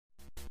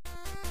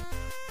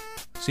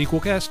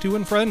Sequelcast 2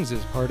 and Friends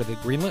is part of the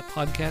Greenlit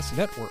Podcast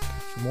Network.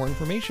 For more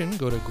information,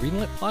 go to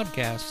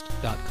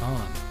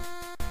greenlitpodcast.com.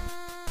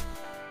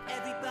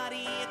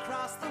 Everybody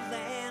across the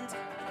land,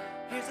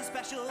 here's a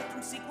special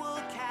from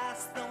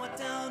Sequelcast, though I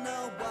don't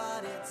know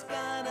what it's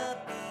gonna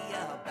be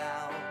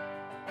about.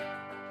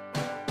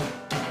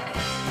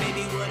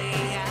 Maybe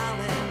Woody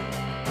Allen,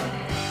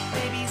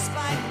 maybe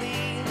Spike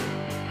Lee,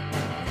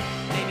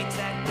 maybe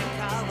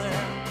Technicolor,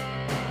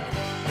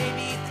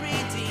 maybe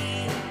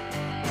 3D,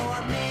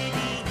 or maybe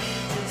you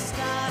just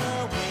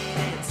gotta wait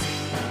and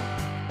see.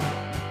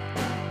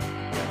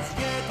 'Cause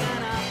you're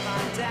gonna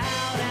find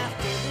out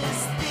after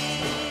this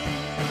theme.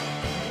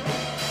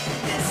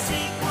 This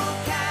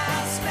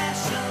Sequelcast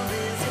special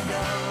is a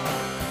go.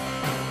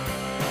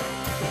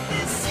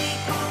 This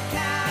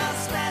Sequelcast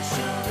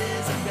special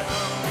is a go.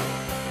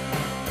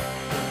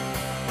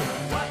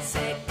 What's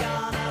it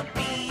gonna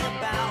be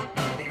about?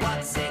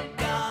 What's it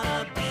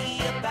gonna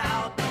be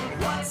about?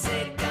 What's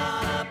it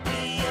gonna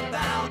be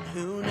about?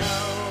 Who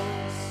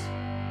knows?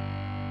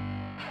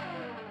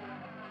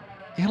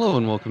 Hello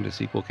and welcome to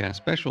Sequelcast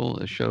Special,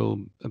 a show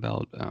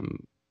about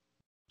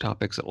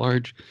topics at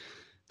large.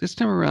 This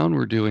time around,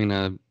 we're doing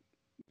a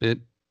bit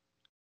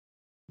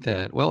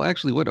that, well,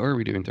 actually, what are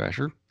we doing,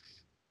 Thrasher?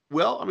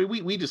 Well, I mean,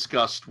 we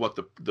discussed what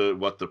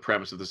the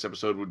premise of this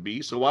episode would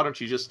be. So why don't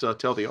you just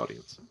tell the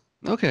audience?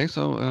 Okay,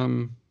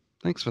 so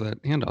thanks for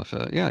that handoff.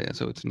 Yeah.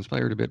 So it's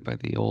inspired a bit by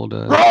the old.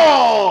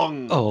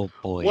 Wrong. Oh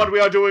boy. What we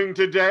are doing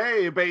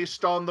today,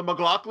 based on the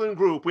McLaughlin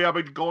group, we are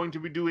going to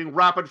be doing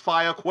rapid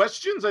fire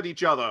questions at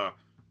each other.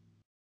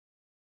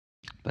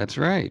 That's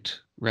right.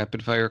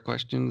 Rapid fire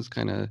questions,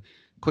 kind of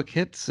quick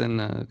hits, and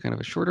kind of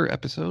a shorter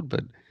episode,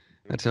 but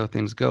that's how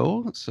things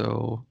go.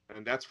 So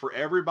And that's for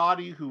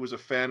everybody who was a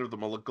fan of the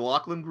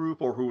McLaughlin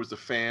group or who was a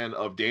fan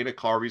of Dana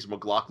Carvey's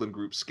McLaughlin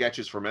group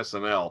sketches from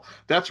SNL.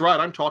 That's right.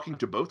 I'm talking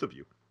to both of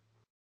you.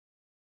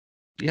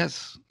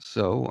 yes.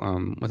 So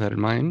with that in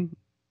mind,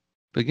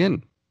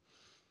 begin.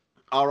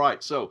 All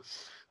right. So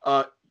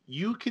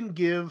you can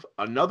give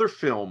another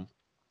film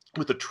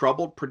with a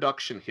troubled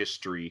production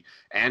history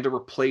and a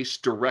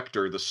replaced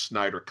director the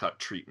Snyder Cut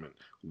treatment.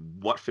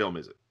 What film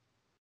is it?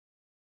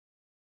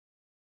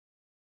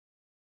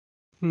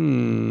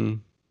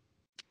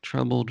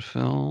 Troubled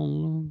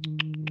film.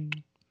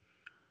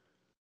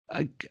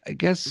 I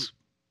guess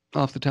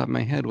off the top of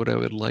my head, what I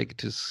would like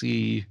to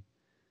see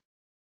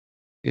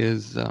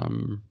is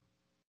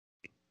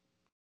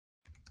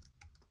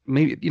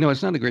maybe,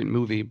 it's not a great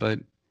movie, but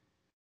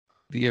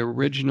the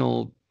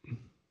original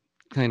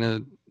kind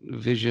of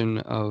vision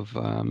of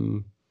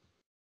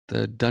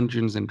the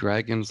Dungeons and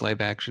Dragons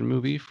live action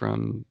movie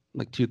from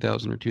like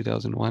 2000 or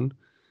 2001.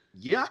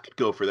 Yeah, I could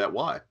go for that.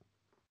 Why?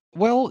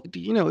 Well,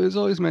 it was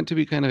always meant to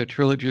be kind of a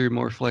trilogy,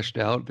 more fleshed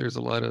out. There's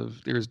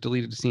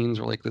deleted scenes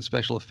where like the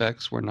special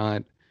effects were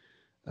not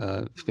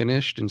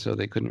finished, and so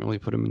they couldn't really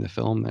put them in the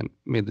film. That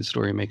made the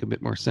story make a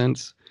bit more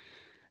sense.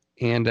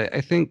 And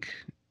I think,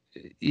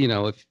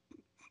 if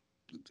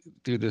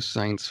through this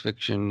science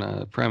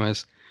fiction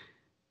premise,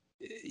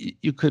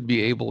 you could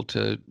be able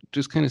to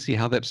just kind of see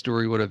how that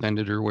story would have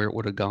ended or where it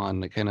would have gone.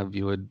 Like kind of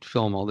you would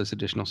film all this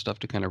additional stuff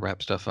to kind of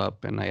wrap stuff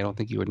up. And I don't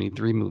think you would need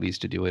 3 movies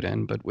to do it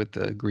in, but with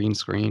the green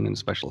screen and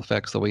special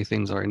effects, the way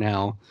things are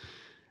now,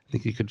 I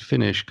think you could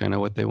finish kind of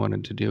what they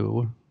wanted to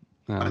do.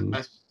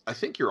 I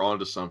think you're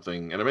onto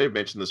something, and I may have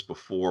mentioned this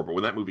before, but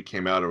when that movie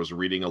came out, I was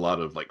reading a lot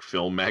of like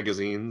film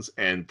magazines,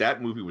 and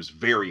that movie was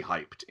very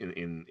hyped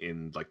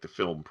in like the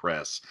film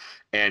press.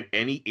 And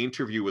any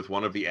interview with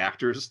one of the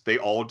actors, they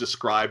all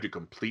described a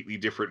completely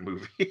different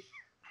movie.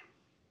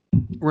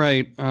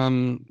 Right. But I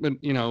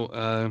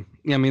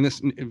mean,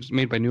 it was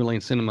made by New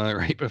Line Cinema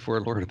right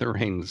before Lord of the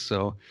Rings,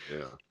 so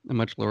Yeah. a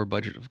much lower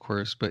budget, of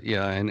course. But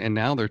yeah, and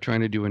now they're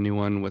trying to do a new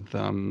one with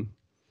the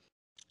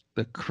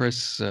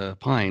Chris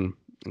Pine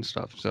and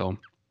stuff. So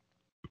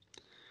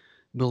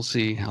we'll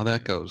see how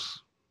that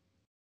goes.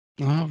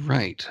 All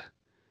right.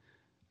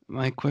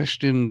 My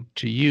question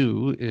to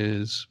you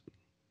is,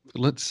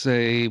 let's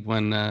say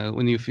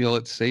when you feel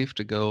it's safe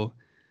to go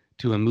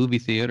to a movie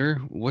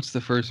theater, what's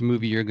the first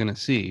movie you're going to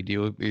see?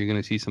 Are you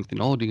going to see something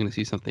old? Are you going to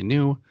see something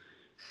new?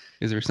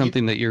 Is there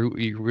something that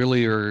you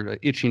really are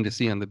itching to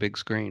see on the big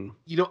screen?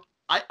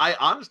 I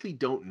honestly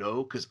don't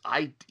know, because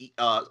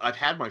I've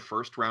had my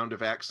first round of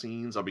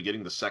vaccines. I'll be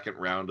getting the second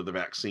round of the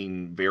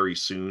vaccine very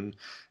soon.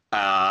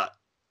 But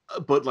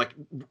like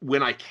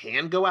when I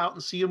can go out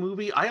and see a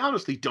movie, I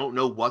honestly don't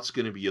know what's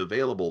going to be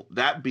available.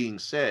 That being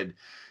said,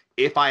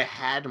 if I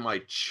had my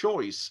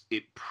choice,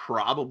 it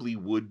probably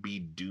would be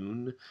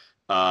Dune.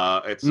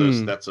 That's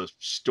a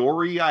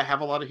story I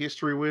have a lot of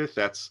history with.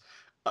 That's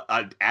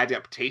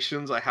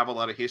adaptations I have a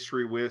lot of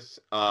history with.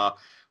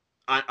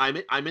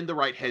 I'm in the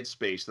right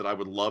headspace that I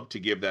would love to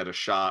give that a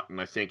shot. And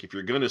I think if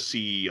you're going to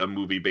see a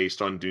movie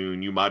based on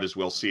Dune, you might as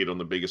well see it on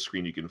the biggest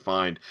screen you can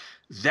find.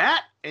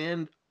 That,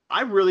 and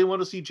I really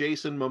want to see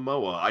Jason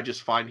Momoa. I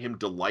just find him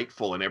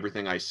delightful in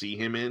everything I see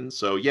him in.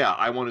 So yeah,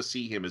 I want to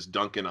see him as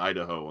Duncan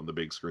Idaho on the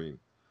big screen.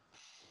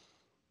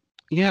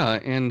 Yeah,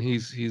 and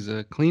he's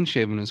clean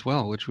shaven as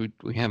well, which we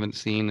haven't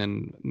seen,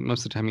 and most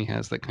of the time he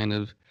has that kind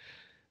of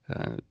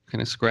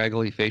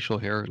scraggly facial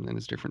hair in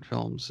his different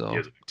films. He So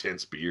has an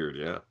intense beard,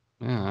 yeah.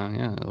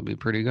 yeah, it'll be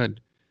pretty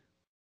good.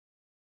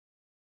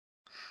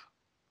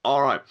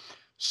 All right.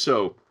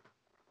 So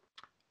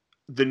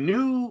the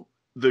new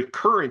the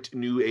current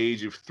new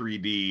age of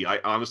 3D, I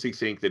honestly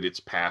think that it's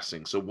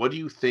passing. So what do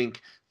you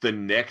think the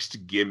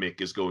next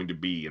gimmick is going to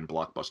be in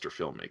blockbuster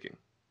filmmaking?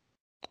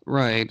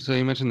 Right. So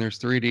you mentioned there's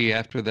 3D.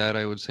 After that,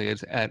 I would say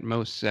it's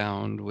Atmos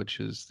sound, which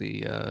is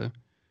the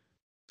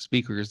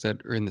speakers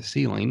that are in the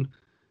ceiling.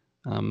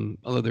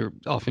 Although they're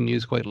often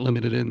used quite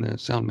limited in the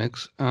sound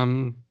mix.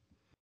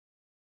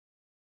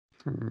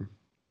 Hmm.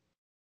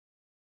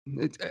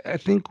 I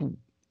think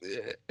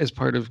as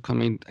part of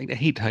coming, I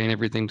hate tying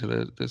everything to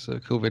this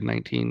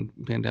COVID-19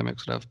 pandemic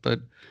stuff,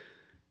 but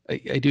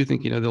I do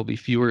think there'll be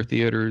fewer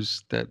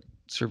theaters that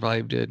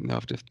survived it and they'll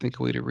have to think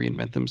a way to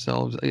reinvent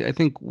themselves. I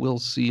think we'll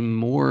see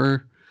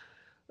more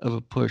of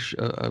a push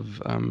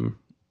of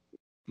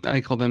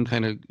I call them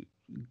kind of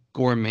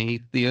gourmet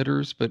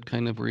theaters, but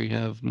kind of where you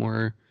have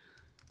more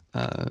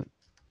uh,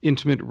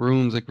 intimate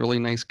rooms, like really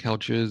nice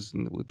couches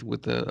and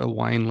with a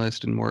wine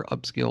list and more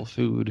upscale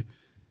food.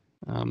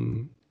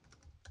 Um,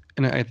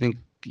 and I think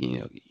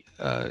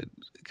uh,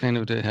 kind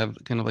of to have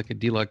kind of like a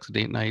deluxe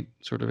date night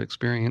sort of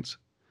experience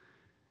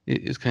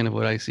is kind of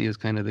what I see as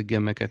kind of the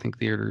gimmick. I think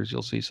theaters,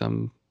 you'll see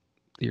some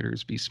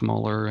theaters be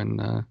smaller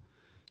and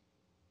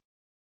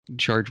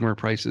charge more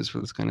prices for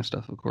this kind of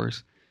stuff, of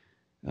course,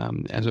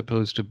 as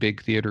opposed to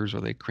big theaters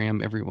where they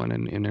cram everyone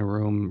in a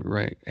room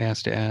right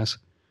ass to ass.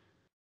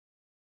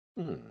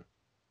 Hmm.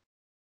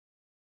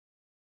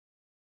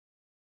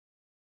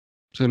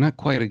 So not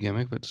quite a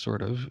gimmick, but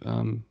sort of.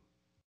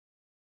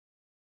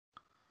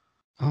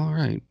 All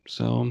right.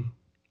 So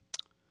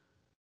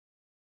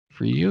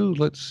for you,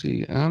 let's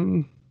see.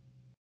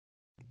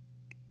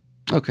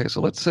 Okay.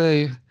 So let's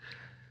say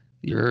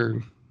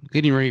you're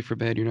getting ready for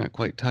bed. You're not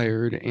quite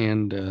tired,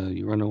 and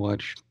you want to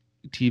watch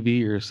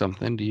TV or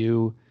something. Do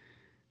you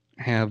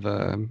have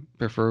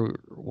prefer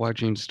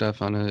watching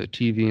stuff on a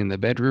TV in the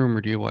bedroom,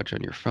 or do you watch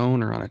on your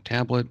phone or on a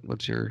tablet?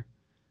 What's your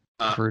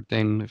Uh, preferred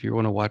thing if you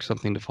want to watch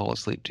something to fall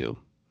asleep to?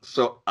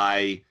 so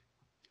I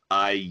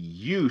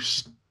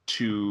used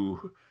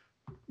to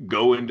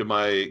go into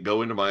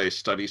my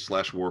study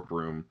slash work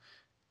room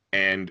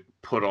and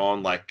put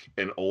on like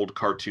an old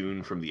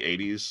cartoon from the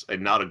 80s,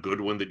 and not a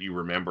good one that you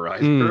remember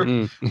either.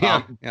 Mm-mm. Yeah,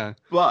 um, yeah.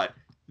 but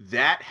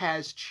that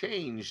has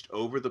changed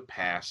over the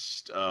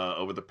past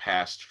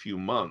few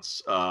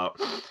months.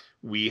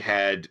 We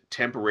had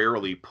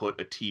temporarily put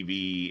a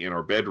TV in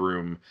our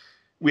bedroom.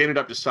 We ended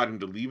up deciding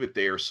to leave it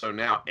there, so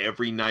now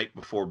every night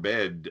before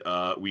bed,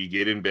 we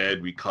get in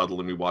bed, we cuddle,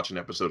 and we watch an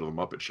episode of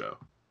the Muppet Show.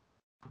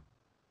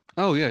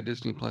 Oh yeah,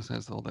 Disney Plus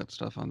has all that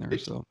stuff on there.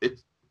 it's So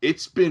it's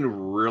it's been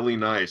really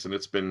nice, and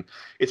it's been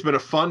a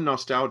fun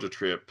nostalgia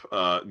trip,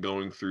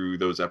 going through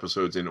those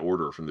episodes in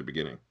order from the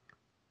beginning.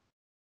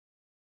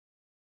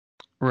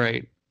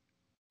 right.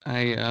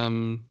 I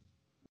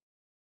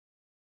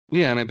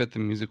yeah, and I bet the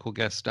musical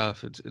guest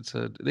stuff. It's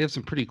a they have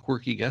some pretty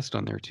quirky guests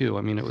on there too.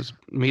 I mean, it was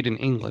made in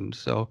England,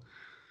 so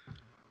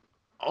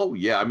Oh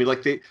yeah, I mean,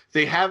 like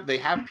they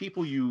have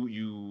people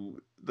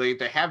they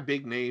have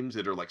big names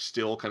that are like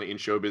still kind of in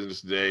show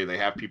business today. They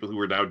have people who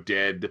are now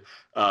dead.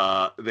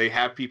 They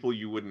have people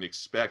you wouldn't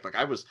expect. Like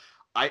I was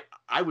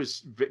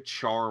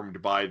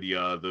charmed by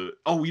the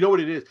oh, you know what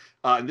it is.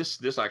 And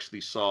this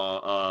actually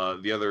saw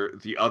the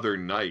other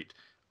night.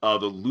 The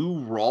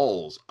Lou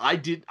Rawls. I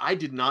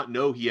did not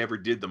know he ever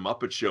did the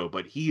Muppet Show,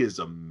 but he is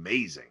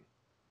amazing.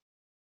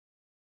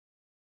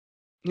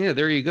 yeah,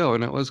 there you go.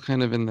 And it was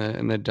kind of in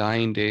the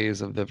dying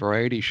days of the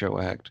variety show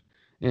act.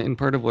 And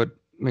part of what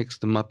makes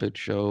the Muppet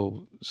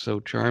Show so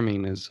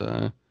charming is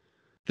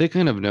they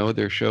kind of know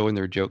their show and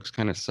their jokes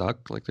kind of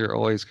suck. Like they're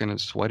always kind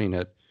of sweating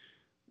it.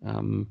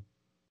 Um,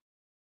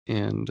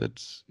 and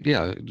it's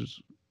yeah, it's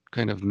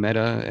kind of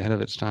meta, ahead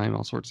of its time,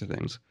 all sorts of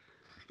things.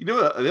 The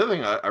other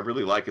thing I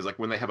really like is like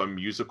when they have a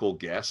musical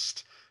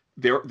guest.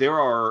 There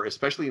are,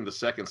 especially in the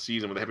second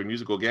season when they have a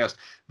musical guest,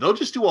 they'll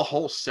just do a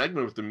whole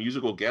segment with the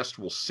musical guest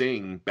will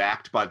sing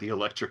backed by the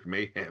Electric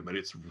Mayhem, and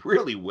it's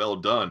really well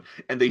done.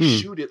 And they Hmm.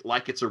 shoot it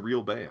like it's a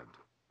real band.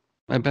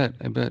 I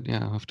bet.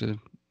 Yeah, I'll have to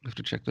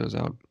check those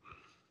out.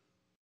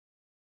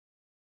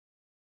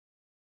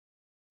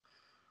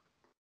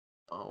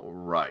 All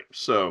right,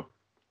 so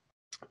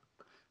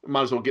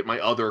might as well get my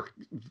other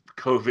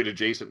COVID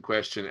adjacent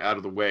question out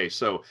of the way.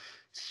 So,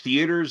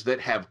 theaters that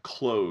have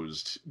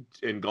closed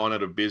and gone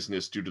out of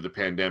business due to the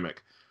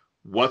pandemic,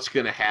 what's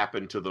going to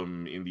happen to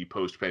them in the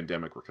post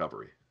pandemic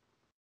recovery?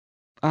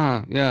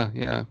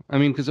 Yeah. I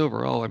mean, because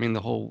overall, I mean,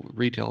 the whole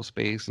retail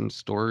space and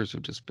stores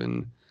have just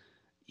been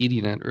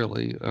eating it,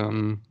 really.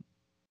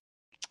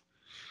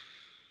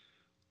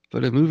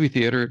 But a movie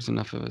theater, it's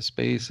enough of a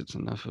space. It's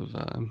enough of.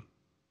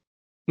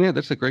 Yeah,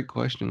 that's a great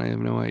question. I have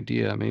no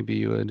idea. Maybe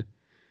you would.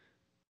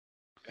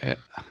 Uh,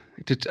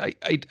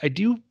 I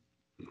do.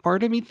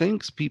 Part of me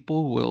thinks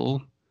people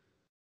will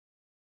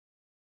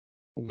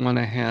want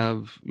to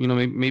have,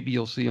 maybe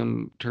you'll see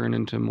them turn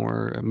into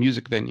more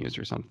music venues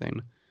or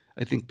something.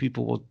 I think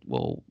people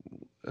will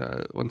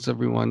once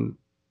everyone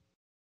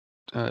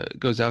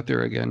goes out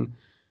there again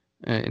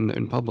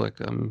in public,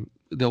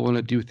 they'll want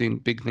to do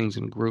big things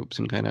in groups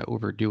and kind of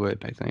overdo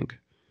it, I think.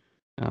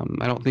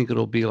 I don't think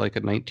it'll be like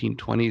a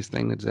 1920s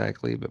thing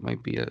exactly, but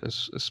might be a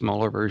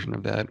smaller version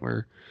of that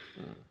where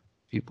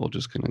people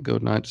just kind of go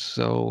nuts.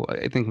 So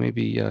I think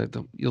maybe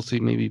you'll see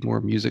maybe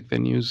more music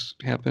venues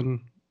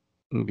happen.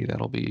 Maybe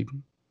that'll be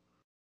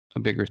a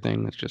bigger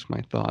thing. That's just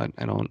my thought.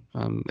 I don't,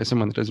 as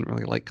someone that doesn't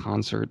really like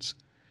concerts.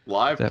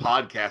 Live That-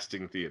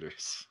 podcasting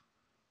theaters.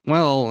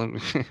 Well,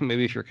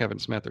 maybe if you're Kevin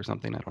Smith or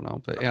something, I don't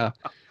know. But yeah,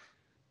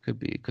 could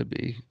be.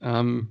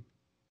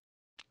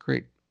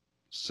 Great.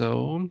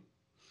 So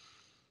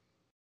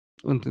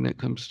when it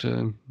comes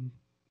to,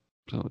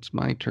 so it's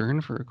my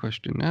turn for a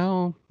question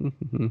now.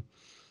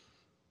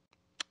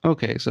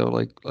 Okay, so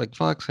like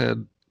Fox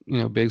had,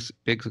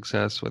 big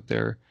success with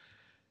their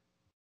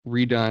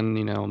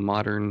redone,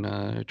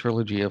 modern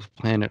trilogy of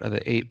Planet of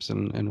the Apes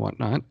and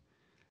whatnot.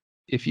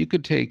 If you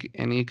could take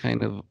any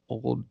kind of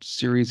old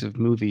series of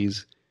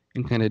movies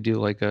and kind of do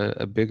like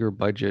a bigger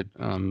budget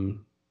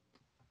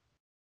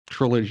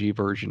trilogy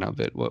version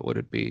of it, what would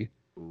it be?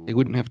 It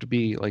wouldn't have to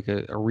be like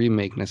a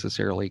remake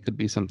necessarily. It could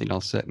be something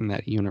else set in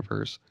that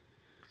universe.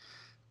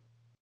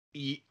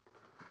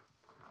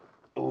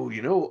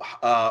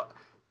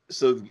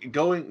 So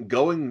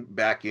going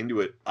back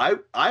into it,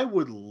 I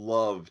would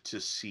love to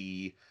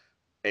see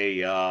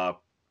a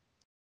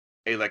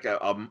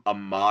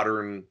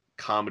modern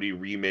comedy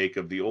remake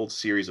of the old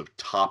series of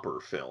Topper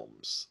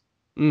films.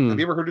 Have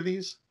you ever heard of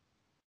these?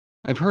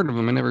 I've heard of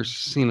them. I never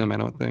seen them, I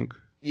don't think.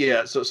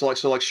 Yeah, so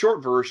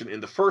short version, in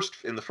the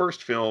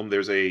first film,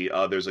 there's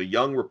a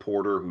young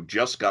reporter who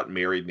just got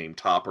married named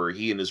Topper.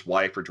 He and his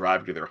wife are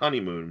driving to their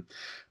honeymoon.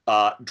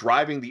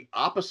 Driving the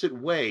opposite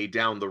way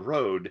down the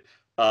road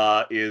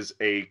is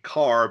a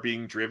car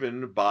being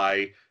driven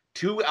by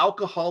two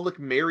alcoholic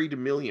married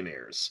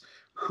millionaires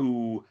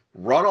who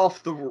run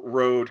off the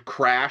road,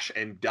 crash,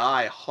 and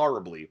die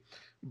horribly.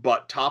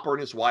 But Topper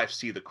and his wife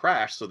see the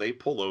crash, so they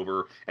pull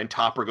over, and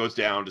Topper goes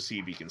down to see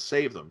if he can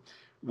save them.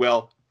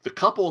 Well, the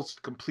couple's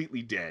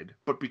completely dead,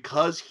 but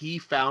because he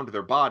found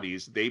their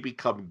bodies, they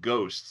become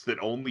ghosts that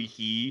only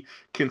he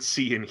can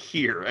see and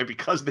hear. And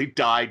because they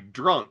died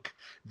drunk,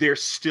 they're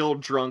still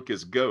drunk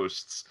as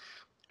ghosts.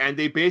 And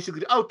they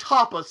basically, oh,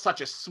 Topper's such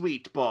a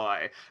sweet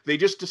boy. They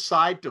just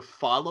decide to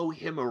follow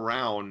him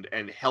around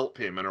and help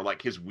him and are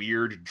like his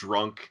weird,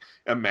 drunk,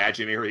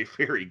 imaginary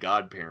fairy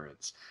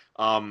godparents.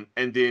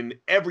 And then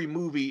every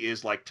movie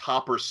is like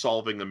Topper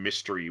solving a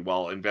mystery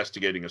while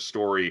investigating a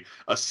story,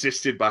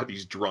 assisted by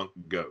these drunk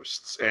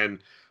ghosts. And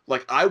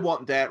like, I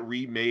want that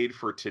remade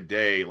for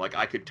today. Like,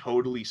 I could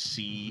totally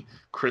see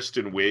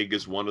Kristen Wiig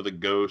as one of the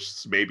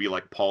ghosts, maybe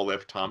like Paul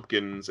F.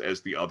 Tompkins as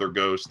the other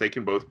ghost. They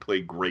can both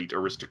play great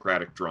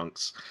aristocratic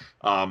drunks.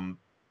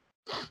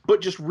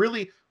 But just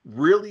really,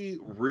 really,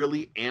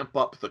 really amp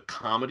up the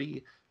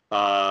comedy.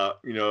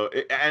 If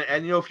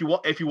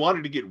you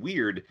wanted to get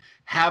weird,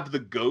 have the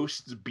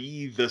ghosts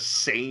be the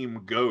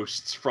same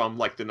ghosts from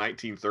like the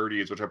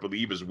 1930s, which I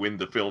believe is when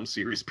the film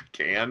series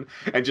began,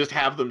 and just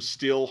have them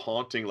still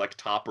haunting like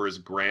Topper's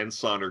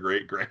grandson or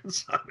great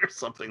grandson or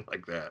something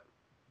like that.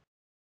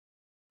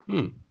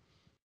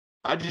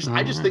 I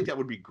just think that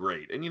would be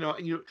great. And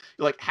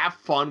like, have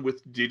fun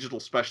with digital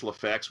special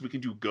effects. We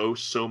can do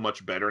ghosts so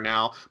much better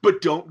now,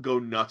 but don't go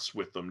nuts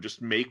with them.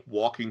 Just make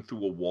walking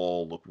through a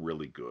wall look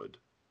really good.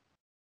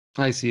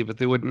 I see, but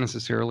they wouldn't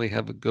necessarily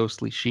have a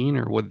ghostly sheen,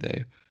 or would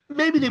they?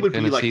 Maybe they would be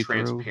like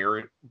see-through?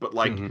 transparent, but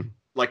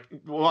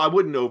well, I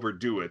wouldn't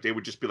overdo it. They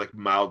would just be like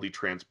mildly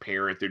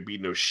transparent. There'd be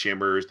no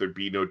shimmers. There'd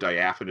be no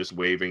diaphanous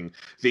waving.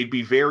 They'd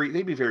be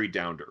very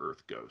down to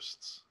earth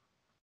ghosts.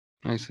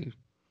 I see.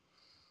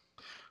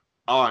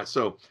 All right.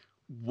 So,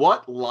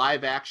 what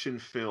live action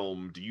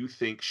film do you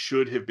think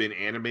should have been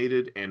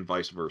animated, and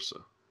vice versa?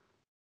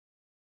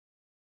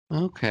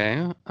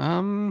 Okay.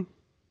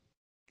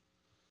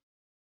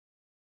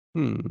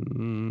 I've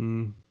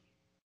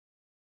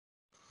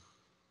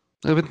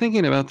been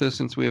thinking about this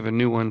since we have a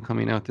new one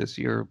coming out this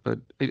year, but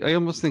I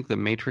almost think The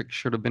Matrix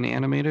should have been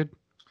animated.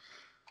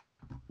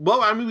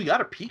 Well, I mean, we got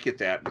to peek at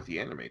that with the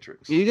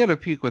Animatrix. You got to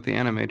peek with the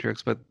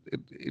Animatrix, but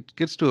it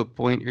gets to a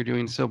point you're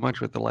doing so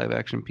much with the live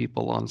action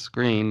people on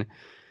screen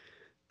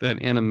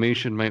that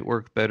animation might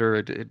work better.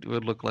 It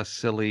would look less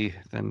silly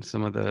than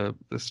some of the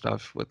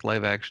stuff with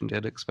live action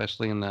did,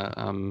 especially in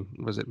the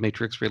was it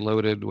Matrix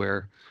Reloaded,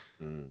 where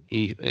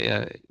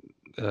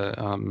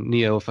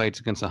Neo fights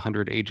against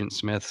 100 Agent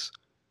Smiths.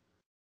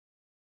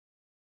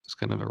 It's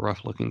kind of a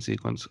rough looking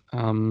sequence.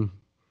 But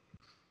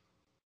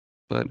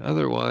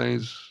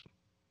otherwise,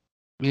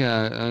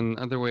 yeah, and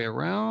other way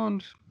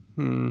around,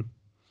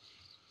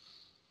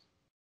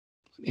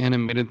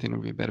 animated thing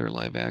would be better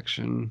live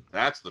action.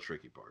 That's the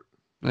tricky part.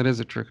 That is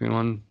a tricky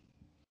one.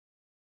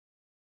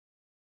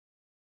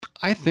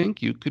 I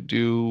think you could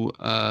do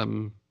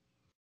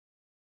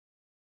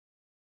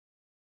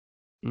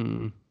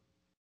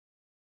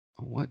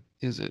what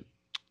is it?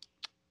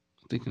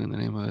 thinking of the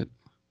name of it.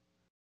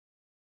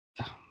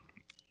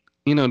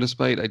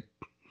 Despite it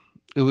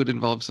would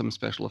involve some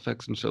special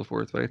effects and so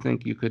forth, but I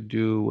think you could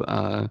do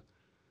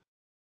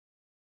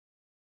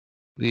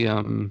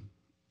the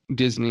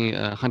Disney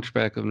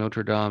Hunchback of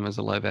Notre Dame as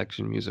a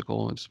live-action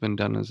musical. It's been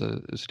done as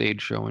a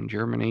stage show in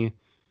Germany.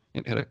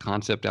 It had a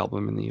concept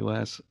album in the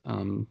U.S.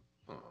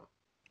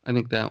 I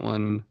think that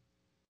one,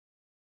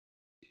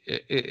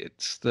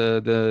 it's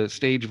the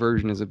stage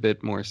version is a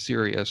bit more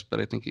serious, but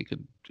I think you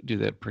could do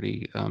that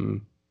pretty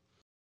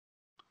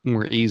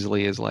more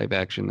easily as live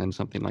action than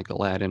something like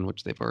Aladdin,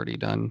 which they've already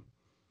done.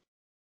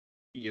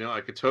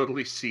 I could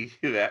totally see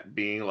that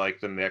being like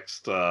the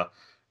next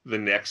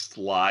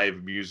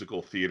live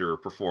musical theater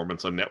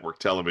performance on network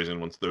television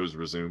once those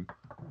resume.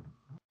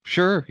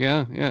 Sure,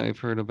 yeah. I've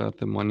heard about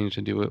them wanting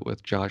to do it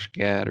with Josh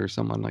Gad or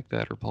someone like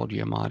that, or Paul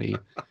Giamatti.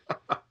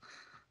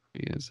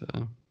 He is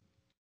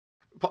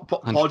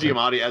Paul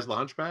Giamatti as the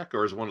Hunchback,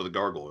 or as one of the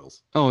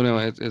gargoyles? Oh no,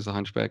 as a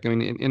Hunchback. I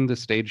mean, in the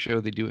stage show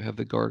they do have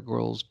the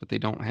gargoyles, but they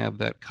don't have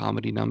that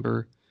comedy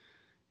number,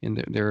 and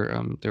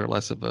they're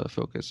less of a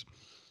focus.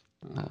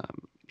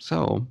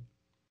 So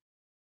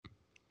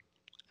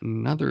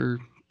another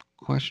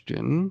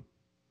question.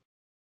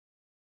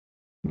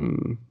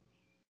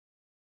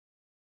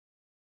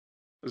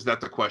 Is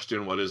that the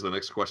question? What is the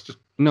next question?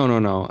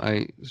 No.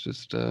 It's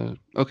just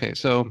okay.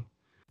 So,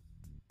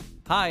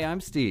 hi,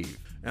 I'm Steve.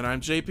 And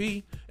I'm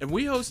JP, and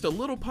we host a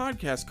little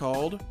podcast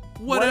called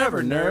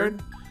Whatever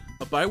Nerd,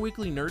 a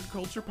bi-weekly nerd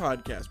culture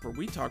podcast where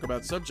we talk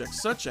about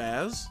subjects such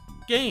as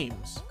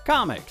games,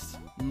 Comics,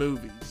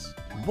 movies,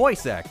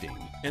 voice acting.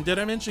 And did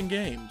I mention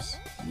games?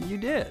 You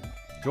did.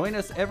 Join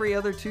us every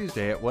other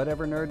Tuesday at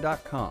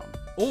whatevernerd.com.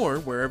 Or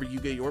wherever you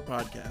get your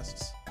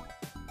podcasts.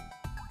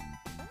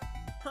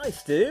 Hi,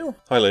 Stu.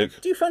 Hi, Luke.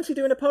 Do you fancy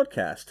doing a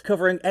podcast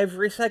covering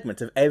every segment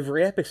of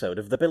every episode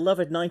of the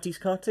beloved 90s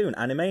cartoon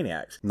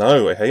Animaniacs?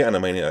 No, I hate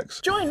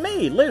Animaniacs. Join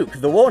me,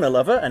 Luke, the Warner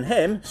lover, and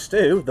him,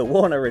 Stu, the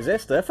Warner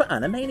resistor, for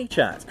Animani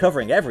Chat,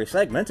 covering every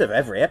segment of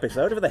every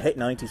episode of the hit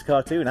 90s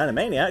cartoon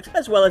Animaniacs,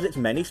 as well as its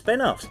many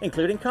spin-offs,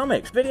 including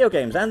comics, video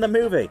games, and the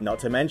movie, not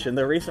to mention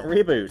the recent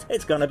reboot.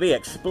 It's gonna be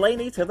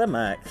explainy to the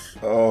max.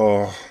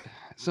 Oh...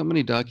 So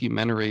many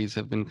documentaries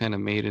have been kind of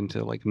made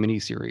into like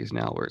miniseries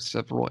now, where it's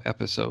several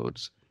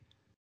episodes.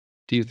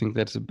 Do you think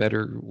that's a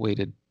better way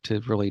to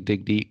really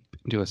dig deep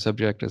into a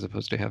subject as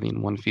opposed to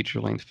having one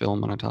feature-length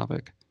film on a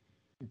topic?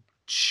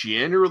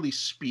 Generally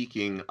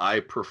speaking, I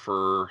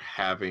prefer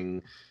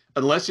having,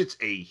 unless it's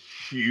a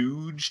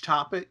huge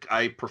topic,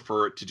 I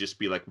prefer it to just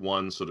be like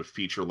one sort of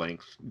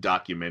feature-length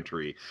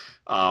documentary.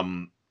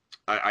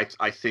 I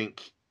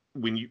think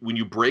when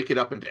you break it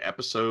up into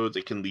episodes,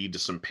 it can lead to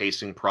some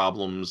pacing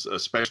problems,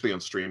 especially on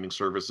streaming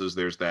services.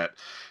 There's that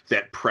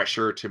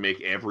pressure to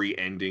make every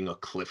ending a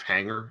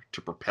cliffhanger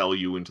to propel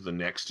you into the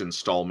next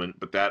installment,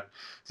 but that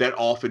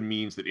often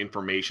means that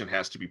information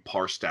has to be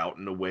parsed out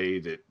in a way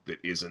that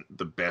isn't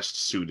the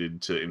best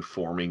suited to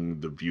informing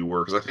the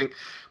viewer. Because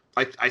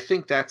I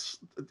think that's,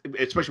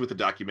 especially with the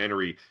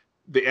documentary,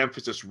 the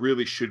emphasis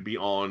really should be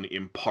on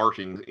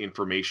imparting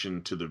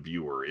information to the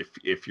viewer.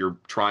 If you're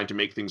trying to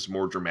make things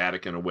more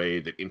dramatic in a way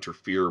that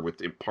interfere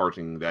with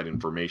imparting that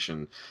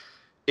information,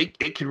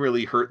 it can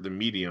really hurt the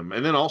medium.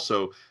 And then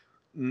also,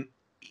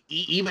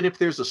 even if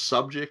there's a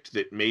subject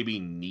that maybe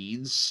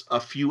needs a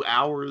few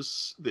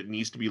hours, that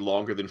needs to be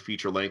longer than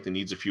feature length and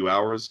needs a few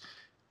hours,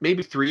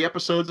 maybe 3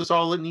 episodes is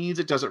all it needs.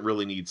 It doesn't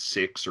really need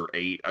 6 or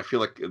 8. I feel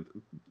like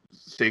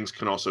things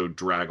can also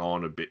drag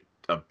on a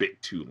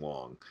bit too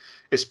long,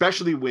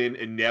 especially when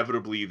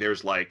inevitably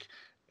there's like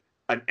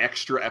an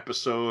extra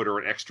episode or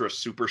an extra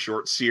super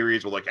short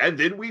series where and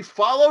then we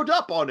followed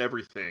up on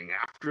everything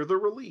after the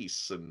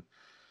release. And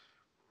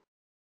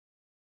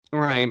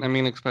right, I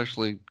mean,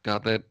 especially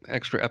got that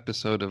extra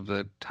episode of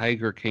the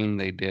Tiger King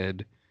they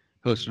did,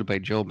 hosted by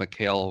Joel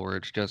McHale, where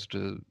it's just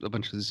a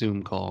bunch of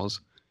Zoom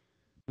calls.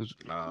 It was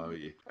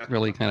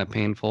really kind of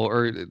painful.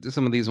 Or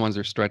some of these ones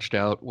are stretched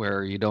out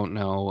where you don't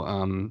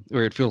know,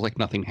 where it feels like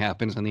nothing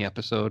happens in the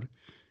episode.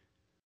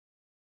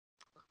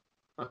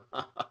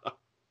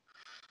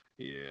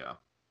 Yeah.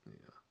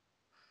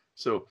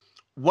 So,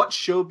 what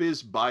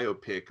showbiz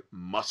biopic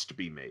must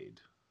be made?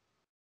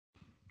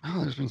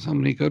 Oh, there's been so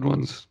many good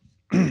ones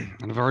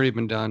that have already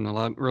been done. A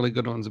lot really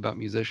good ones about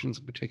musicians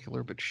in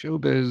particular, but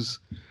showbiz.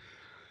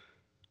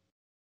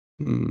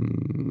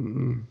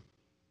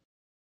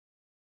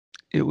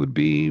 It would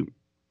be,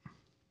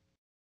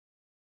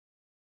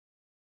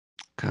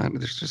 God,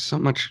 there's just so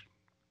much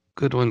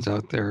good ones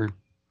out there.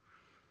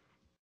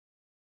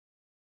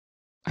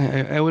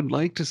 I would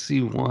like to see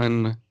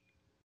one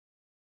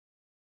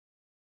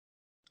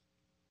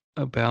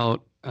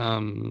about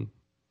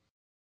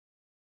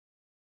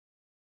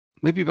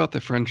maybe about the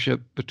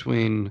friendship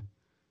between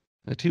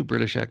the 2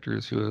 British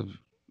actors who have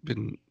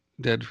been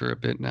dead for a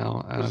bit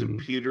now. Was it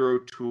Peter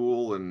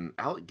O'Toole and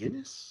Alec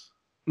Guinness?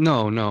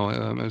 No.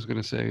 I was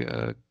going to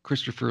say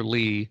Christopher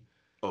Lee.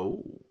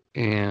 Oh.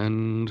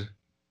 And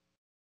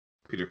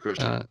Peter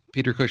Cushing.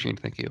 Peter Cushing,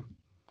 thank you.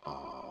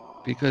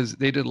 Oh. Because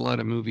they did a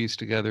lot of movies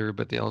together,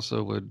 but they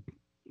also would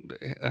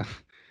uh,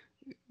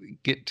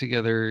 get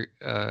together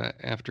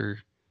after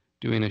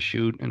doing a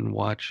shoot and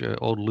watch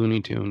old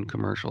Looney Tune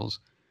commercials.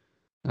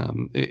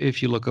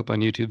 If you look up on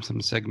YouTube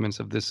some segments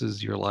of This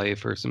Is Your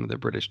Life or some of the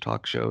British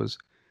talk shows,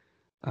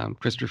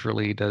 Christopher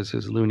Lee does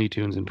his Looney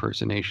Tunes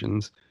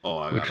impersonations, Oh,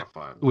 I which gotta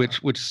find that.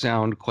 which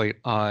sound quite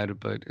odd,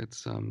 but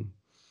it's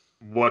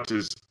What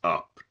is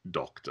up,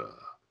 Doctor?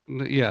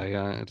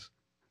 yeah, it's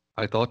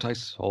I thought I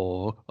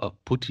saw a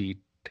putty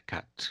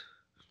cat.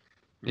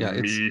 Yeah,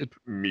 Meep,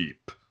 meep.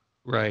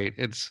 right.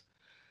 It's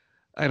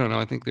I don't know.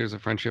 I think there's a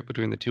friendship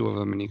between the two of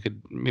them, and you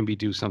could maybe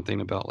do something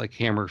about like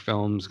Hammer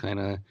Films kind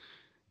of,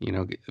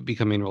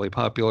 becoming really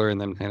popular, and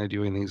then kind of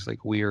doing these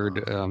like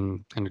weird,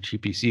 kind of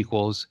cheapy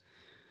sequels,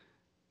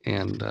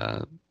 and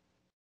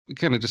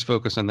kind of just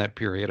focus on that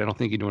period. I don't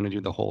think you'd want to do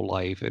the whole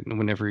life, and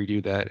whenever you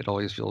do that, it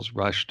always feels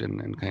rushed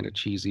and kind of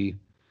cheesy.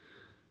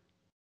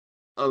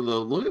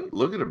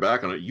 Looking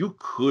back on it, you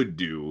could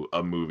do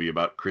a movie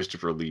about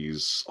Christopher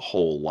Lee's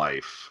whole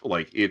life.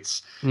 Like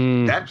it's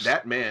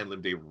that man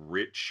lived a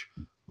rich,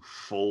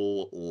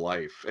 full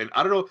life, and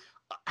I don't know.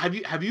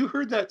 Have you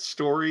heard that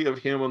story of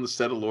him on the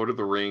set of Lord of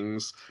the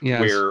Rings, Yes.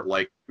 where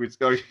like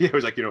it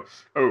was like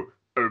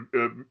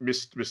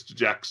Mr.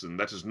 Jackson,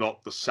 that is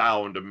not the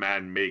sound a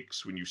man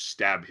makes when you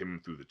stab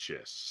him through the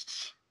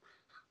chest.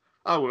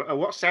 Oh,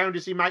 what sound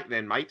does he make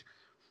then, mate?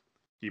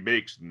 He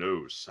makes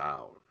no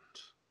sound.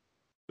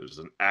 There's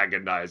an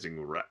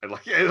agonizing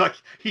like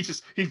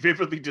he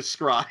vividly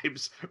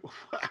describes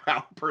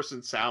how a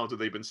person sounds when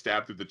they've been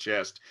stabbed through the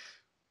chest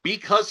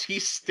because he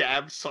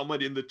stabbed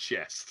someone in the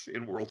chest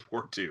in World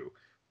War II.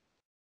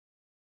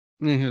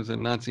 Yeah, he was a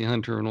Nazi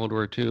hunter in World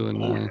War II,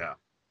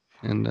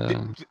 and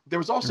There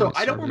was also Early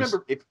I don't service.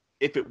 remember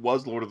if it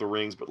was Lord of the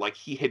Rings, but like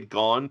he had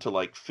gone to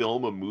like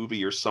film a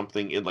movie or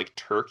something in like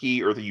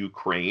Turkey or the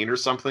Ukraine or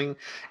something,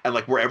 and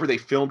like wherever they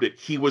filmed it,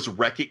 he was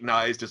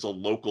recognized as a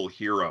local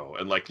hero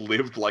and like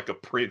lived like a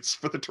prince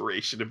for the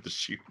duration of the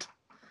shoot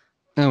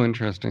oh,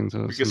 interesting.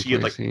 So because he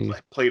had like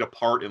someplace played a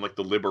part in like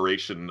the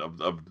liberation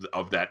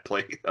of that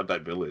place of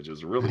that village. It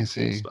was really I cool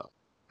see. stuff.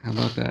 How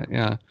about that?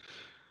 Yeah.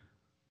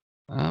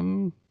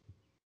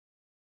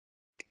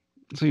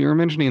 So you were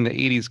mentioning the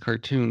 '80s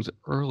cartoons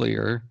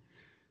earlier.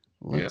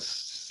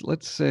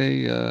 Let's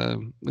say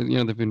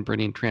they've been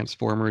bringing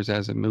Transformers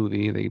as a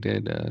movie. They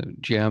did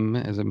Gem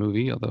as a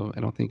movie, although I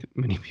don't think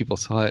many people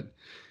saw it.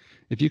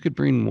 If you could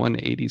bring one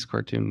 '80s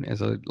cartoon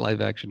as a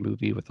live action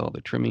movie with all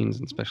the trimmings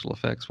and special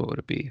effects, what would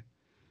it be?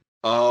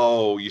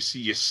 Oh, you see,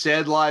 you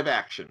said live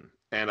action,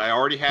 and I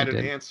already had I an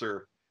did.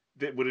 answer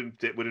that would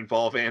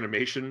involve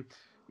animation.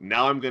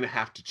 Now I'm going to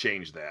have to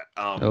change that.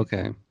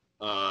 Okay.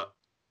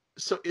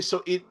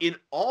 So in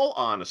all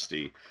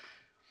honesty,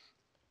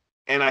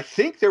 and I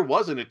think there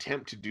was an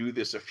attempt to do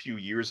this a few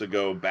years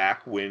ago,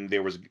 back when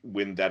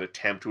that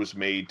attempt was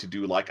made to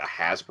do like a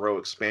Hasbro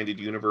expanded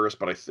universe,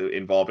 but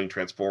involving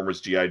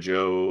Transformers, G.I.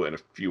 Joe, and a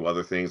few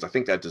other things. I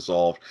think that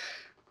dissolved.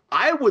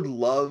 I would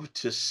love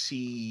to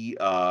see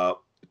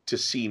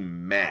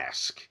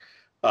Mask,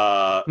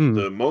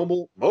 the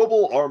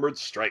mobile armored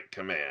strike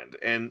command,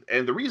 and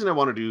the reason I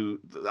want to do,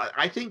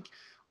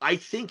 I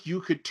think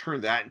you could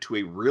turn that into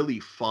a really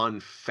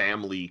fun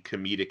family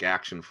comedic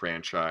action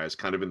franchise,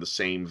 kind of in the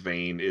same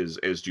vein as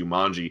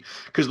Jumanji,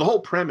 because the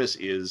whole premise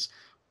is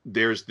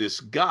there's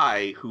this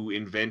guy who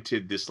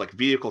invented this like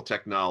vehicle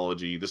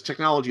technology,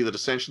 that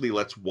essentially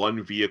lets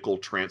one vehicle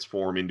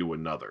transform into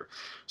another.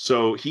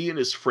 So he and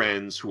his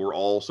friends, who are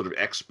all sort of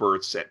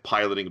experts at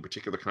piloting a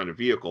particular kind of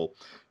vehicle,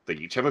 they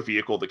each have a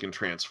vehicle that can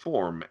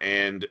transform,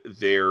 and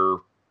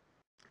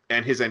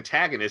his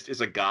antagonist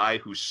is a guy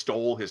who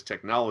stole his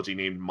technology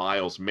named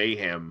Miles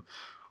Mayhem,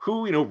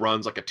 who,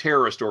 runs like a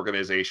terrorist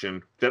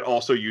organization that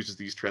also uses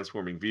these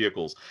transforming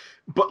vehicles.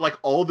 But like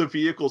all the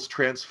vehicles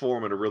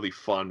transform in a really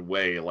fun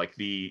way. Like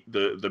the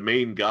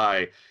main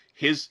guy,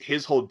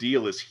 his whole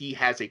deal is he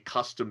has a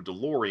custom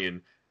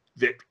DeLorean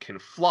that can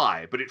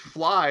fly, but it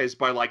flies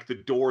by like the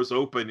doors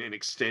open and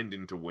extend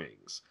into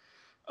wings.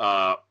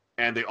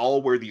 And they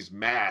all wear these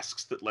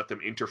masks that let them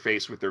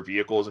interface with their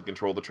vehicles and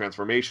control the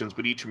transformations,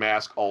 but each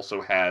mask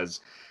also has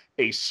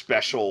a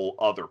special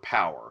other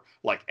power,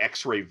 like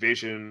X-ray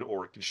vision,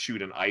 or it can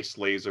shoot an ice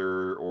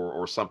laser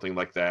or something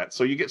like that.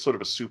 So you get sort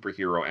of a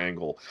superhero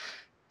angle.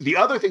 The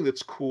other thing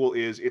that's cool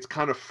is it's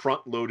kind of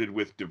front-loaded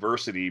with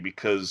diversity,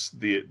 because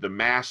the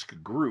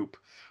mask group,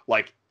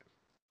 like,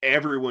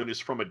 everyone is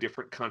from a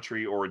different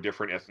country or a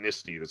different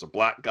ethnicity. There's a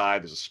black guy,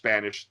 there's a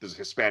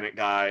Hispanic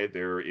guy,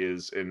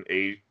 there's an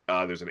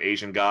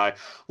Asian guy,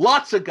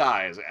 lots of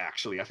guys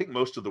actually. I think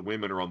most of the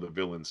women are on the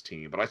villains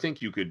team, but I think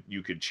you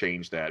could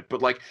change that.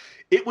 But like,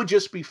 it would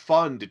just be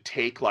fun to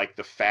take like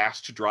the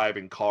fast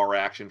driving car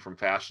action from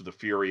Fast and the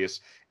Furious,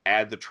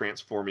 add the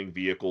transforming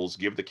vehicles,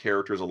 give the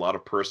characters a lot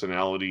of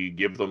personality,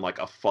 give them like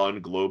a fun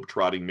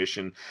globe-trotting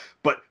mission,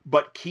 but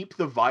keep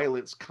the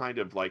violence kind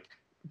of like,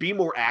 be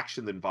more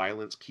action than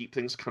violence, keep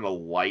things kind of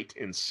light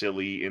and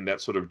silly in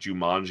that sort of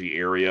Jumanji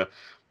area,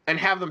 and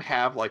have them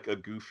have like a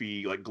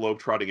goofy, like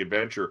globe-trotting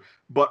adventure,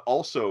 but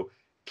also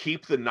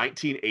keep the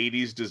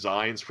 1980s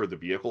designs for the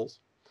vehicles.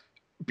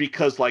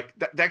 because like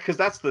that because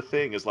that's the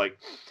thing is like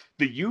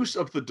the use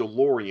of the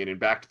DeLorean in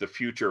Back to the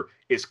Future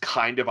is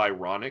kind of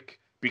ironic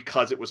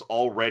because it was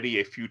already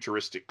a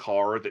futuristic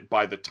car that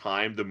by the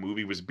time the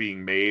movie was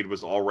being made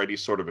was already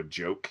sort of a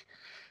joke.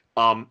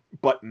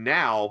 But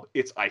now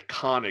it's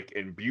iconic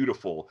and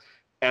beautiful.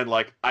 And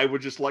like I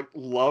would just like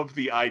love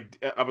the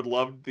idea. I would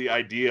love the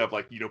idea of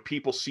like, you know,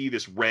 people see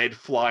this red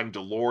flying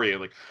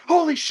DeLorean, like,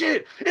 holy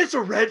shit, it's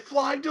a red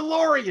flying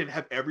DeLorean.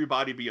 Have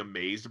everybody be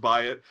amazed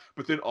by it,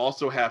 but then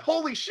also have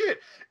holy shit,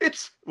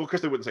 it's well,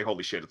 because they wouldn't say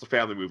holy shit, it's a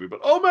family movie, but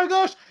oh my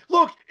gosh,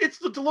 look, it's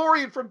the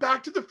DeLorean from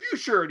Back to the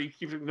Future. And he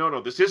keeps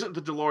no, this isn't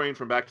the DeLorean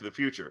from Back to the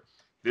Future.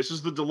 This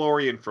is the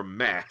DeLorean from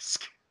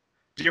Mask.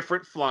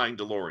 Different flying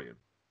DeLorean.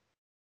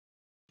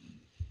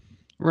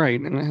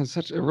 Right, and it has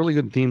such a really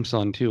good theme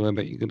song too. I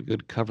bet you get a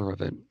good cover of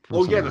it.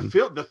 Oh yeah,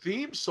 the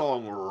theme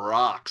song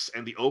rocks,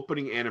 and the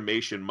opening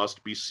animation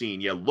must be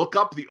seen. Yeah, look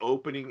up the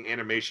opening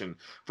animation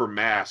for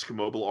Mask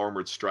Mobile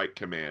Armored Strike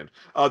Command.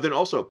 Then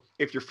also,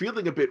 if you're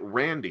feeling a bit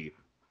randy,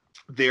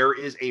 there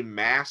is a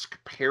Mask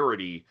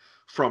parody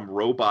from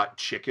Robot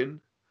Chicken,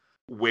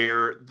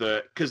 where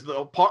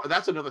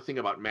that's another thing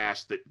about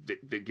Mask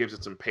that gives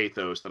it some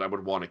pathos that I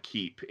would want to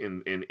keep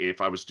in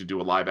if I was to do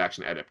a live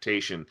action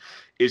adaptation,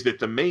 is that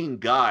the main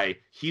guy,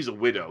 he's a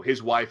widow,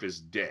 his wife is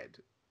dead,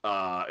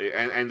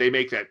 and they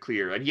make that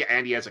clear, and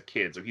he has a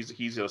kid, so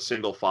he's a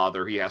single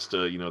father. He has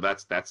to, you know,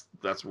 that's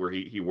where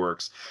he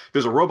works.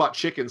 There's a Robot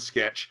Chicken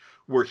sketch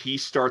where he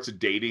starts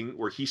dating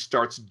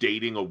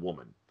a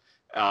woman,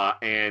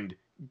 and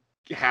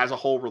has a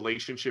whole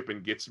relationship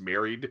and gets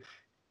married.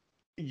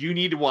 You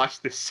need to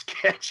watch this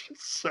sketch.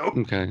 It's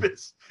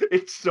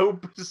so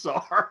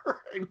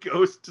bizarre and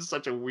goes to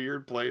such a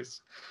weird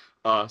place.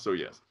 So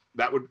yes,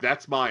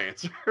 that's my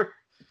answer.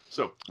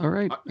 So all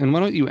right, and why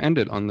don't you end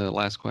it on the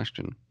last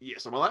question?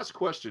 Yes, on my last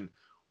question,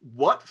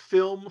 what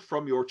film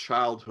from your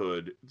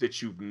childhood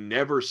that you've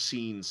never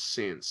seen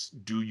since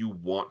do you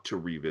want to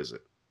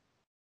revisit?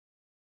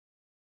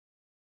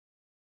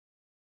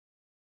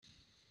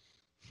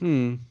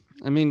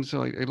 I mean,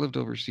 so I lived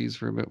overseas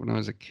for a bit when I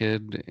was a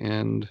kid,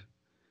 and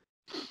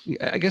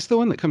I guess the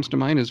one that comes to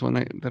mind is one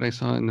that I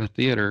saw in the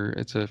theater.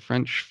 It's a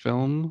French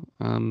film.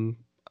 I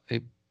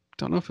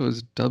don't know if it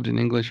was dubbed in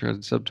English or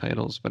had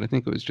subtitles, but I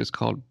think it was just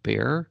called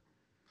Bear.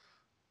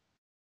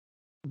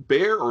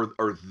 Bear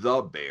or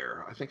The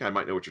Bear? I think I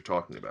might know what you're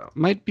talking about.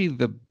 Might be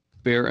The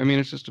Bear. I mean,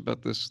 it's just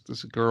about this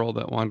girl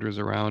that wanders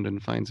around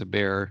and finds a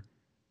bear.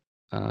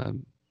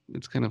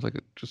 It's kind of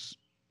like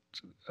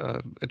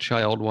a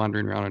child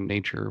wandering around in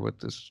nature with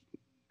this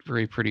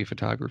very pretty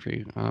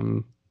photography.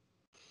 I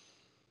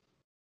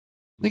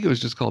think it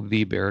was just called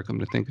The Bear, come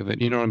to think of it.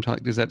 You know what I'm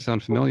talking? Does that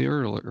sound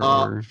familiar?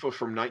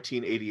 From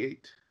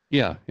 1988?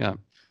 Yeah.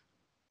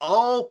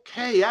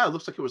 Okay, yeah, it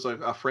looks like it was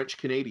a French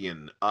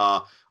Canadian.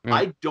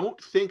 I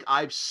don't think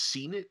I've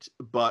seen it,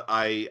 but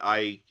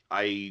I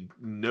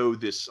know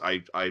this.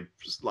 I'm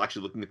just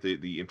actually looking at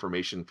the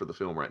information for the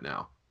film right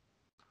now.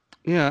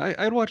 Yeah,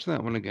 I'd watch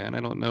that one again. I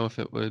don't know if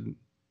it would.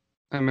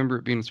 I remember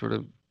it being sort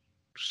of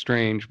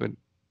strange, but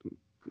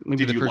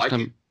maybe Did the you first like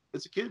time. it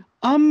as a kid?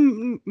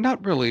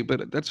 Not really,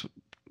 but that's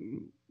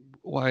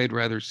why I'd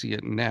rather see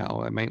it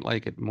now. I might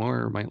like it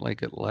more, or might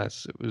like it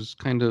less. It was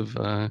kind of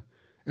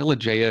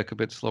elegiac, a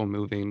bit slow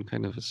moving,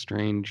 kind of a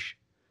strange.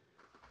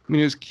 I mean,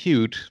 it was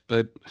cute,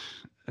 but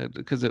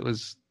because it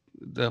was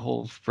the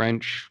whole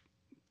French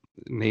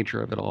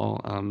nature of it all,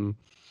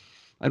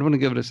 I'd want to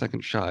give it a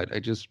second shot. I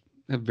just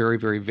have very,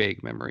 very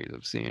vague memories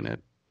of seeing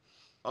it.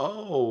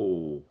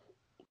 Oh,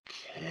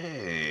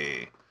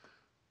 okay.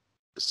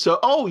 So,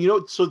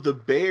 so the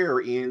bear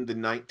in the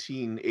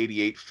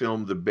 1988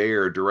 film The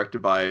Bear,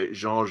 directed by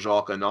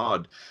Jean-Jacques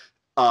Annaud,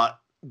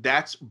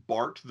 that's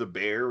Bart the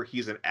Bear.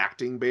 He's an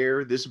acting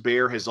bear. This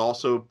bear has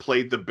also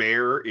played the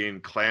bear in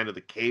Clan of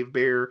the Cave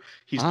Bear.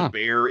 He's the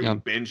bear in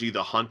Benji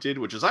the Hunted,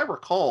 which, as I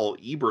recall,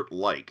 Ebert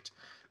liked.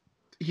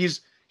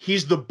 He's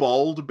the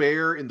bald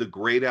bear in The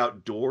Great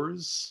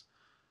Outdoors.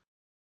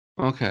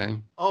 Okay.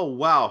 Oh,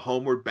 wow.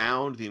 Homeward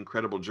Bound, The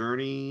Incredible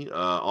Journey,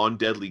 On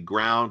Deadly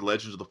Ground,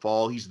 Legends of the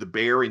Fall. He's the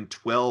bear in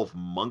 12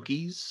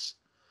 Monkeys.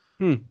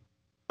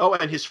 Oh,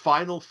 and his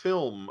final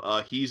film,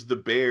 he's the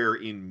bear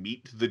in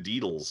Meet the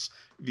Deedles,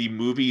 the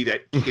movie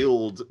that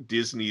killed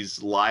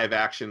Disney's live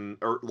action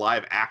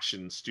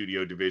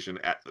studio division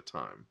at the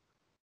time.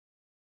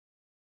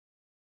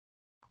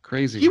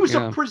 Crazy. He was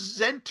a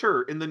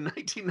presenter in the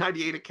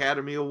 1998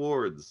 Academy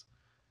Awards.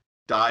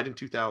 Died in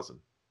 2000.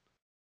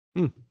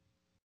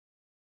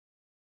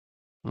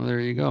 Well,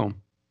 there you go.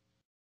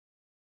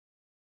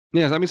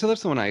 Yeah, I mean, so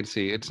that's the one I'd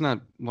see. It's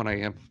not one I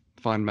have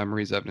fond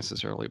memories of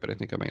necessarily, but I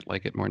think I might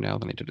like it more now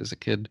than I did as a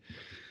kid.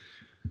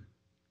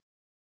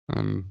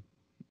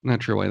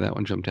 Not sure why that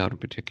one jumped out in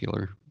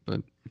particular,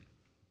 but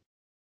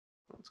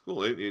that's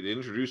cool. It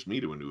introduced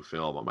me to a new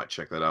film. I might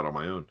check that out on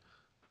my own.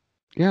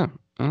 Yeah.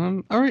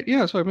 All right.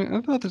 Yeah. So I mean, I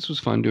thought this was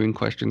fun doing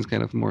questions,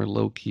 kind of more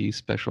low key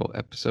special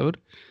episode.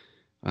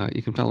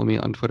 You can follow me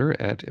on Twitter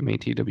at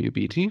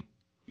MATWBT.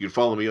 You can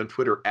follow me on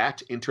Twitter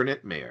at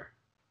InternetMayor.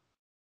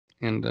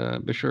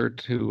 And be sure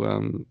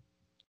to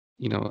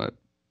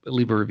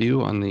leave a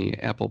review on the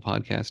Apple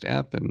Podcast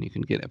app, and you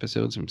can get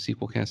episodes from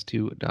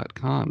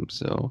sequelcast2.com.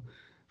 So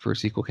for a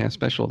Sequelcast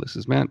special, this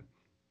is Matt.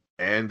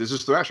 And this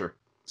is Thrasher.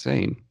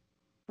 Saying.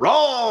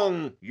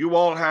 Wrong! You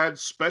all had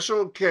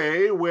Special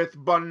K with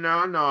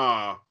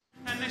banana.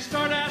 And they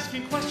start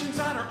asking questions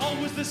that are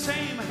always the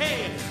same.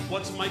 Hey,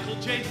 what's Michael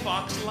J.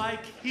 Fox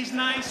like? He's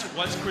nice.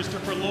 What's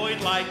Christopher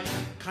Lloyd like?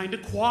 Kinda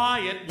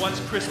quiet. What's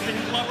Crispin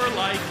Glover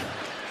like?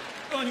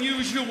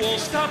 Unusual.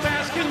 Stop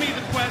asking me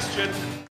the question.